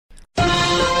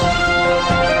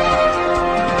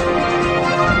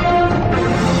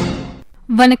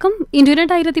வணக்கம். இன்று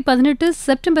 2018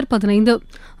 September 15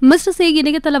 mister சே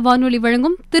இணையதள வானொலி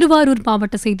வழங்கும் திருவாரூர்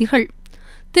மாவட்ட செய்திகள்.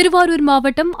 திருவாரூர்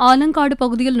மாவட்டம் ஆலங்காடு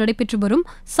பகுதியில் நடைபெற்று வரும்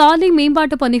சாலை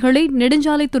மேம்பாட்டு பணிகளை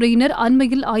நெடுஞ்சாலைத்துறையினர்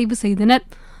அண்மையில் ஆய்வு செய்தனர்.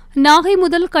 நாகை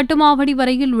முதல் கட்டுமாவடி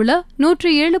வரையில் உள்ள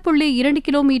 107.2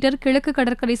 கிலோமீட்டர் கிழக்கு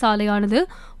கடற்கரை சாலையானது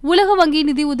உலக வங்கி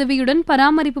நிதி உதவியுடன்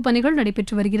பராமரிப்பு பணிகள்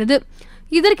நடைபெற்று வருகிறது.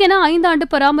 இதற்கென 5 ஆண்டு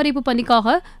பராமரிப்பு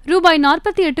பணிக்காக ரூபாய்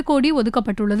 48 கோடி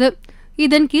ஒதுக்கப்பட்டுள்ளது.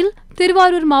 இதன் கீழ்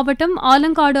திருவாரூர் மாவட்டம்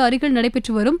ஆலங்காடு அருகில்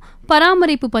நடைபெற்று வரும்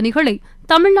பராமரிப்பு பணிகளை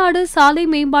தமிழ்நாடு சாலை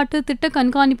மேம்பாட்டு திட்ட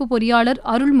கண்காணிப்பு பொறியாளர்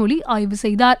அருள்மொழி ஆய்வு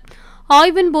செய்தார்.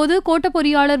 ஆய்வின் போது கோட்ட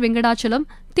பொறியாளர் வெங்கடாச்சலம்,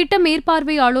 திட்ட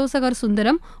மேற்பார்வை ஆலோசகர்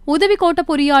சுந்தரம், உதவி கோட்ட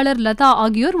பொறியாளர் லதா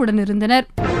ஆகியோர் உடனிருந்தனர்.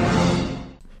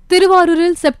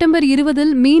 திருவாரூரில் செப்டம்பர்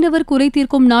 20 மீனவர் குறை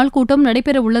தீர்க்கும் நாள் கூட்டம்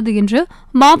நடைபெறவுள்ளது என்று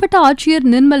மாவட்ட ஆட்சியர்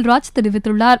நிர்மல்ராஜ்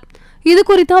தெரிவித்துள்ளார்.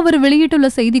 இதுகுறித்து அவர் வெளியிட்டுள்ள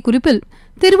செய்திக்குறிப்பில்,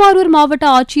 திருவாரூர் மாவட்ட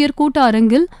ஆட்சியர் கூட்ட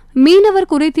அரங்கில் மீனவர்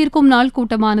குறை தீர்க்கும் நாள்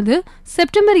கூட்டமானது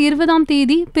செப்டம்பர்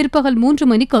 20 பிற்பகல் 3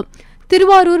 மணிக்கு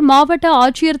திருவாரூர் மாவட்ட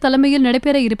ஆட்சியர் தலைமையில்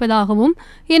நடைபெற இருப்பதாகவும்,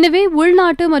 எனவே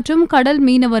உள்நாட்டு மற்றும் கடல்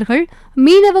மீனவர்கள்,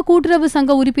 மீனவ கூட்டுறவு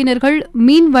சங்க உறுப்பினர்கள்,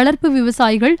 மீன் வளர்ப்பு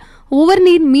விவசாயிகள்,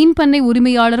 உவர்நீர் மீன் பண்ணை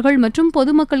உரிமையாளர்கள் மற்றும்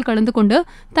பொதுமக்கள் கலந்து கொண்டு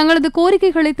தங்களது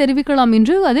கோரிக்கைகளை தெரிவிக்கலாம்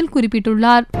என்று அதில்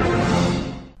குறிப்பிட்டுள்ளார்.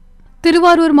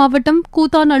 திருவாரூர் மாவட்டம்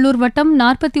கூத்தாநல்லூர் வட்டம்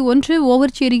 41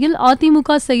 ஓவர்ச்சேரியில்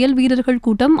அதிமுக செயல் வீரர்கள்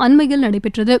கூட்டம் அண்மையில்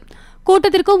நடைபெற்றது.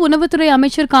 கூட்டத்திற்கு உணவுத்துறை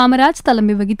அமைச்சர் காமராஜ்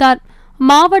தலைமை வகித்தார்.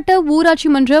 மாவட்ட ஊராட்சி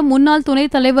மன்ற முன்னாள்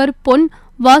துணைத் தலைவர் பொன்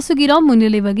வாசுகிராம்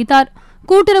முன்னிலை வகித்தார்.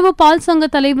 கூட்டுறவு பால் சங்க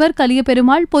தலைவர்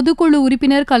கலியபெருமாள், பொதுக்குழு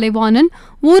உறுப்பினர் கலைவாணன்,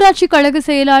 ஊராட்சி கழக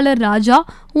செயலாளர் ராஜா,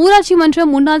 ஊராட்சி மன்ற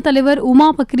முன்னாள் தலைவர் உமா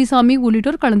பக்ரிசாமி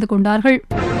உள்ளிட்டோர் கலந்து கொண்டார்கள்.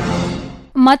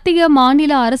 மத்திய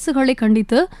மாநில அரசுகளை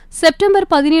கண்டித்து செப்டம்பர்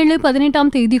 17, 18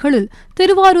 தேதிகளில்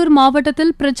திருவாரூர்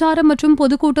மாவட்டத்தில் பிரச்சாரம் மற்றும்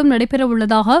பொதுக்கூட்டம்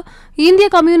நடைபெறவுள்ளதாக இந்திய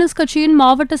கம்யூனிஸ்ட் கட்சியின்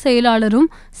மாவட்ட செயலாளரும்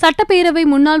சட்டப்பேரவை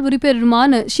முன்னாள்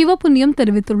உறுப்பினருமான சிவபுண்ணியம்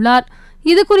தெரிவித்துள்ளார்.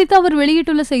 இதுகுறித்து அவர்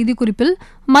வெளியிட்டுள்ள செய்திக்குறிப்பில்,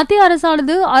 மத்திய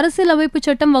அரசானது அரசியலமைப்பு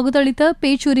சட்டம் வகுத்தளித்த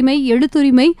பேச்சுரிமை,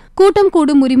 எழுத்துரிமை, கூட்டம்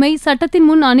கூடும் உரிமை, சட்டத்தின்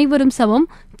முன் அனைவரும் சமம்,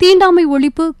 தீண்டாமை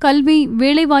ஒழிப்பு, கல்வி,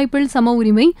 வேலைவாய்ப்பில் சம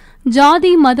உரிமை,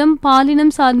 ஜாதி, மதம்,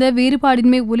 பாலினம் சார்ந்த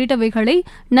வேறுபாடின்மை உள்ளிட்டவைகளை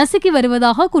நசுக்கி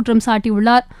வருவதாக குற்றம்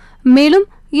சாட்டியுள்ளார். மேலும்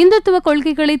இந்துத்துவ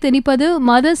கொள்கைகளை திணிப்பது,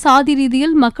 மத சாதி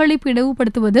ரீதியில் மக்களை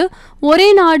பிளவுபடுத்துவது, ஒரே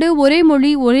நாடு, ஒரே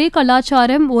மொழி, ஒரே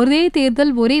கலாச்சாரம், ஒரே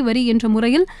தேர்தல், ஒரே வரி என்ற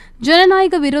முறையில்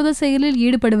ஜனநாயக விரோத செயலில்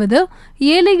ஈடுபடுவது,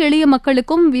 ஏழை எளிய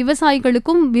மக்களுக்கும்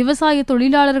விவசாயிகளுக்கும் விவசாய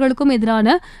தொழிலாளர்களுக்கும்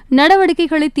எதிரான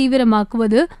நடவடிக்கைகளை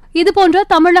தீவிரமாக்குவது, இதுபோன்ற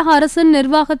தமிழக அரசின்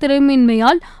நிர்வாக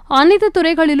திறமையின்மையால் அனைத்து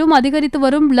துறைகளிலும் அதிகரித்து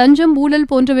வரும் லஞ்சம், ஊழல்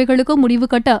போன்றவைகளுக்கு முடிவு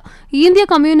கட்ட இந்திய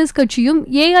கம்யூனிஸ்ட் கட்சியும்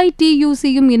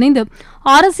AITUCயும் இணைந்து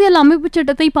அரசியல் அமைப்பு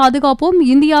சட்டத்தை பாதுகாப்போம்,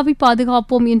 இந்தியாவை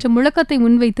பாதுகாப்போம் என்ற முழக்கத்தை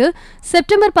முன்வைத்து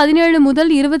செப்டம்பர் 17 முதல்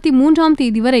 23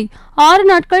 தேதி வரை 6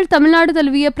 நாட்கள் தமிழ்நாடு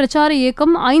தழுவிய பிரச்சார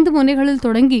இயக்கம் 5 முனைகளில்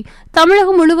தொடங்கி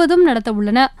தமிழகம் முழுவதும்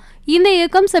நடத்தவுள்ளன. இந்த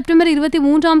இயக்கம் செப்டம்பர்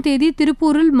 23 தேதி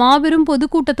திருப்பூரில் மாபெரும்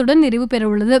பொதுக்கூட்டத்துடன் நிறைவு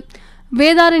பெறவுள்ளது.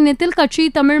 வேதாரண்யத்தில் கட்சி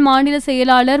தமிழ் மாநில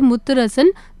செயலாளர் முத்துரசன்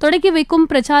தொடக்கி வைக்கும்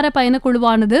பிரச்சார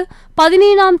பயணக்குழுவானது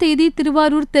 17 தேதி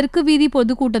திருவாரூர் தெற்கு வீதி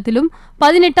பொதுக்கூட்டத்திலும்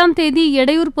 18 தேதி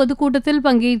எடையூர் பொதுக்கூட்டத்தில்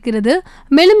பங்கேற்கிறது.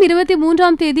 மேலும்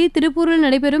 23 தேதி திருப்பூரில்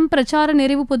நடைபெறும் பிரச்சார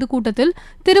நிறைவு பொதுக்கூட்டத்தில்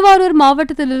திருவாரூர்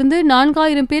மாவட்டத்திலிருந்து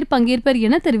 4000 பேர் பங்கேற்பர்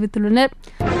என தெரிவித்துள்ளனர்.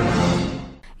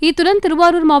 இத்துடன்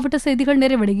திருவாரூர் மாவட்ட செய்திகள்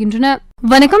நிறைவடைகின்றன.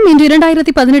 வணக்கம். இன்று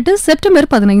 2018 செப்டம்பர்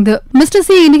 15 மிஸ்டர்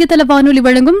சி இணையதள வானொலி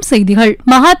வழங்கும் செய்திகள்.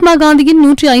 மகாத்மா காந்தியின்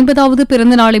 150வது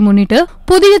பிறந்த நாளை முன்னிட்டு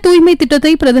புதிய தூய்மை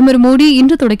திட்டத்தை பிரதமர் மோடி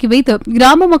இன்று தொடக்கி வைத்து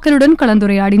கிராம மக்களுடன்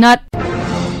கலந்துரையாடினார்.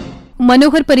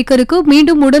 மனோகர் பரிக்கருக்கு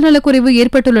மீண்டும் உடல்நலக்குறைவு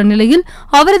ஏற்பட்டுள்ள நிலையில்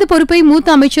அவரது பொறுப்பை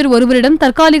மூத்த அமைச்சர் ஒருவரிடம்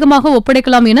தற்காலிகமாக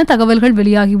ஒப்படைக்கலாம் என தகவல்கள்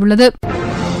வெளியாகியுள்ளது.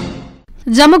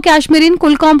 ஜம்மு காஷ்மீரின்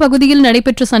குல்காம் பகுதியில்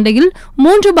நடைபெற்ற சண்டையில்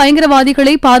 3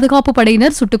 பயங்கரவாதிகளை பாதுகாப்பு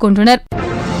படையினர் சுட்டுக் கொன்றனர்.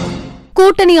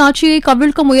 கூட்டணி ஆட்சியை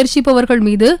கவிழ்க்க முயற்சிப்பவர்கள்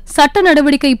மீது சட்ட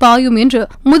நடவடிக்கை பாயும் என்று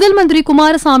முதல் மந்திரி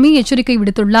குமாரசாமி எச்சரிக்கை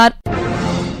விடுத்துள்ளார்.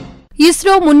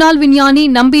 இஸ்ரோ முன்னாள் விஞ்ஞானி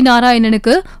நம்பி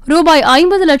நாராயணனுக்கு ரூபாய்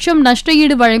 50 லட்சம்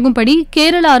நஷ்டஈடு வழங்கும்படி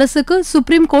கேரள அரசுக்கு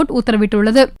சுப்ரீம் கோர்ட்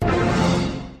உத்தரவிட்டுள்ளது.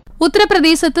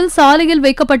 உத்தரப்பிரதேசத்தில் சாலையில்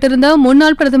வைக்கப்பட்டிருந்த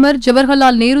முன்னாள் பிரதமர்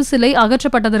ஜவஹர்லால் நேரு சிலை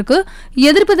அகற்றப்பட்டதற்கு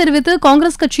எதிர்ப்பு தெரிவித்து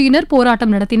காங்கிரஸ் கட்சியினர்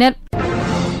போராட்டம் நடத்தினர்.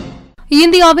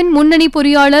 இந்தியாவின் முன்னணி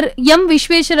பொறியாளர்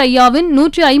விஸ்வேஸ்வரய்யாவின்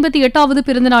 158வது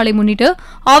பிறந்த நாளை முன்னிட்டு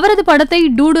அவரது படத்தை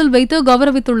டூடில் வைத்து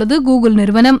கௌரவித்துள்ளது கூகுள்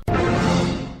நிறுவனம்.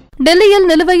 டெல்லியில்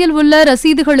நிலுவையில் உள்ள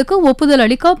ரசீதுகளுக்கு ஒப்புதல்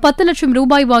அளிக்க 10 லட்சம்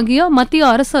ரூபாய் வாங்கிய மத்திய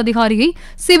அரசு அதிகாரியை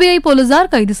சிபிஐ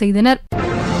போலீசார் கைது செய்தனர்.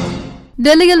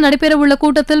 டெல்லியில் நடைபெறவுள்ள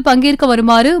கூட்டத்தில் பங்கேற்க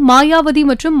வருமாறு மாயாவதி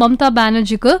மற்றும் மம்தா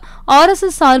பானர்ஜிக்கு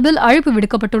RSS சார்பில் அழைப்பு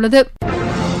விடுக்கப்பட்டுள்ளது.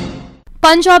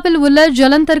 பஞ்சாபில் உள்ள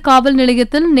ஜலந்தர் காவல்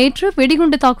நிலையத்தில் நேற்று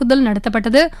வெடிகுண்டு தாக்குதல்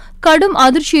நடத்தப்பட்டது கடும்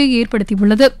அதிர்ச்சியை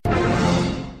ஏற்படுத்தியுள்ளது.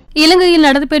 இலங்கையில்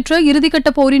நடைபெற்ற இறுதிக்கட்ட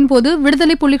போரின் போது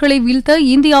விடுதலை புலிகளை வீழ்த்த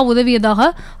இந்தியா உதவியதாக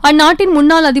அந்நாட்டின்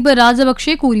முன்னாள் அதிபர்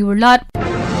ராஜபக்சே கூறியுள்ளார்.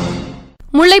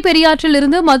 முல்லை பெரியாற்றில்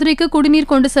இருந்து மதுரைக்கு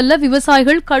குடிநீர் கொண்டு செல்ல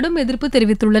விவசாயிகள் கடும் எதிர்ப்பு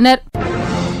தெரிவித்துள்ளனர்.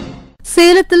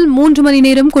 சேலத்தில் 3 மணி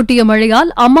நேரம் கொட்டிய மழையால்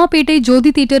அம்மாப்பேட்டை ஜோதி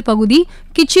தியேட்டர் பகுதி,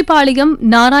 கிச்சிபாளையம்,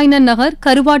 நாராயணன் நகர்,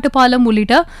 கருவாட்டுப்பாலம்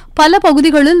உள்ளிட்ட பல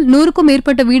பகுதிகளில் 100க்கும்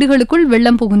மேற்பட்ட வீடுகளுக்குள்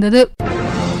வெள்ளம் புகுந்தது.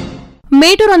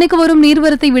 மேட்டூர் அணைக்கு வரும்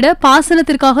நீர்வரத்தை விட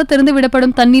பாசனத்திற்காக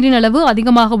திறந்துவிடப்படும் தண்ணீரின் அளவு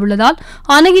அதிகமாக உள்ளதால்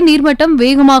அணையின் நீர்மட்டம்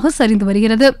வேகமாக சரிந்து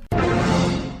வருகிறது.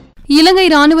 இலங்கை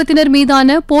ராணுவத்தினர்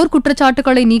மீதான போர்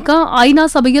குற்றச்சாட்டுகளை நீக்க ஐநா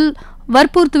சபையில்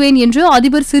வற்புறுத்துவேன் என்று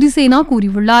அதிபர் சிறிசேனா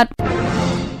கூறியுள்ளார்.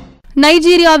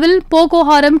 நைஜீரியாவில் போகோ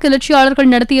ஹாரம் கிளர்ச்சியாளர்கள்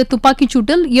நடத்திய துப்பாக்கிச்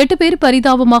சூட்டில் 8 பேர்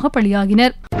பரிதாபமாக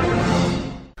பலியாகினர்.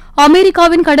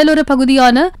 அமெரிக்காவின் கடலோர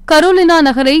பகுதியான கரோலினா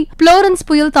நகரை புளோரன்ஸ்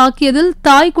புயல் தாக்கியதில்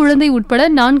தாய், குழந்தை உட்பட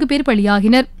 4 பேர்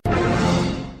பலியாகினர்.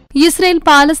 இஸ்ரேல்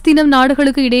பாலஸ்தீனம்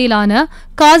நாடுகளுக்கு இடையிலான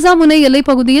காசா முனை எல்லைப்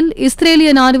பகுதியில்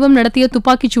இஸ்ரேலிய ராணுவம் நடத்திய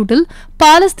துப்பாக்கிச் சூட்டில்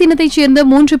பாலஸ்தீனத்தைச் சேர்ந்த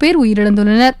 3 பேர்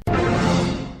உயிரிழந்துள்ளனர்.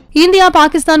 இந்தியா,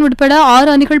 பாகிஸ்தான் உட்பட 6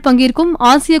 அணிகள் பங்கேற்கும்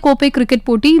ஆசிய கோப்பை கிரிக்கெட்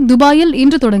போட்டி துபாயில்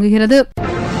இன்று தொடங்குகிறது.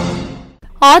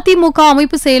 அதிமுக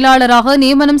அமைப்பு செயலாளராக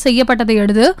நியமனம் செய்யப்பட்டதை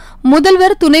அடுத்து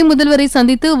முதல்வர், துணை முதல்வரை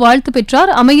சந்தித்து வாழ்த்து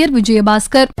பெற்றார் அமைச்சர்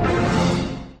விஜயபாஸ்கர்.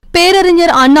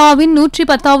 பேரறிஞர் அண்ணாவின்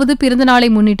 110வது பிறந்த நாளை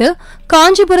முன்னிட்டு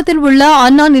காஞ்சிபுரத்தில் உள்ள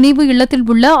அண்ணா நினைவு இல்லத்தில்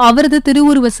உள்ள அவரது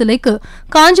திருவுருவ சிலைக்கு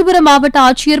காஞ்சிபுரம் மாவட்ட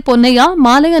ஆட்சியர் பொன்னையா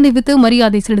மாலை அணிவித்து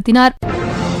மரியாதை செலுத்தினார்.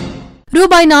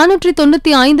 ரூபாய்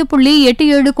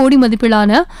 495.87 கோடி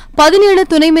மதிப்பிலான 17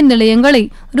 துணைமின் நிலையங்களை,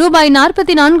 ரூபாய்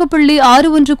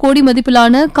 44.61 கோடி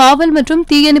மதிப்பிலான காவல் மற்றும்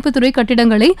தீயணைப்புத்துறை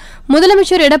கட்டிடங்களை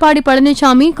முதலமைச்சர் எடப்பாடி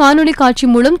பழனிசாமி காணொலி காட்சி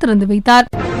மூலம் திறந்து வைத்தார்.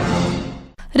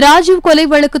 ராஜீவ் கொலை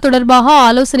வழக்கு தொடர்பாக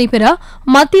ஆலோசனை பெற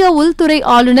மத்திய உள்துறை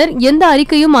ஆளுநர் எந்த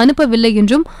அறிக்கையும் அனுப்பவில்லை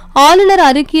என்றும் ஆளுநர்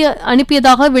அறிக்கை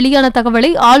அனுப்பியதாக வெளியான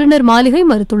தகவலை ஆளுநர் மாளிகை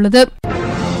மறுத்துள்ளது.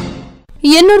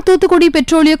 எண்ணூர் தூத்துக்குடி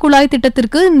பெட்ரோலிய குழாய்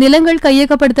திட்டத்திற்கு நிலங்கள்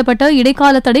கையகப்படுத்தப்பட்ட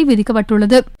இடைக்கால தடை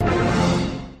விதிக்கப்பட்டுள்ளது.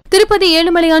 திருப்பதி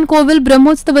ஏழுமலையான் கோவில்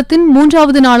பிரம்மோற்சவத்தின்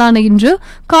 3வது நாளான இன்று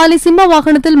காலை சிம்ம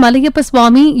வாகனத்தில் மலையப்ப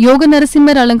சுவாமி யோக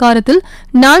நரசிம்மர் அலங்காரத்தில்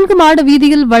 4 மாட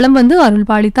வீதியில் வலம் வந்து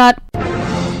அருள்பாலித்தார்.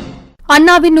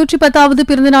 அண்ணாவின் 110வது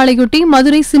பிறந்தநாளையொட்டி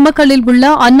மதுரை சிம்மக்கல்லில் உள்ள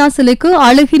அண்ணா சிலைக்கு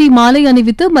அழகிரி மாலை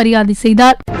அணிவித்து மரியாதை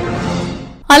செய்தார்.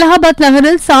 அலகாபாத்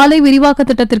நகரில் சாலை விரிவாக்க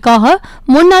திட்டத்திற்காக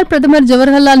முன்னாள் பிரதமர்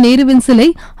ஜவஹர்லால் நேருவின் சிலை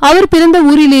அவர் பிறந்த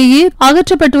ஊரிலேயே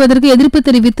அகற்றப்பட்டுவதற்கு எதிர்ப்பு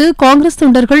தெரிவித்து காங்கிரஸ்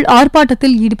தொண்டர்கள்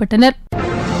ஆர்ப்பாட்டத்தில் ஈடுபட்டனர்.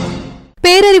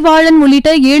 பேரறிவாளன்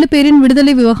உள்ளிட்ட 7 பேரின்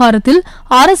விடுதலை விவகாரத்தில்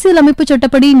அரசியல் அமைப்பு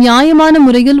சட்டப்படி நியாயமான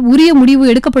முறையில் உரிய முடிவு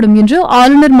எடுக்கப்படும் என்று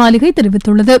ஆளுநர் மாளிகை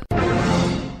தெரிவித்துள்ளது.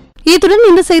 இத்துடன்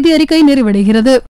இந்த செய்தி அறிக்கை நிறைவடைகிறது.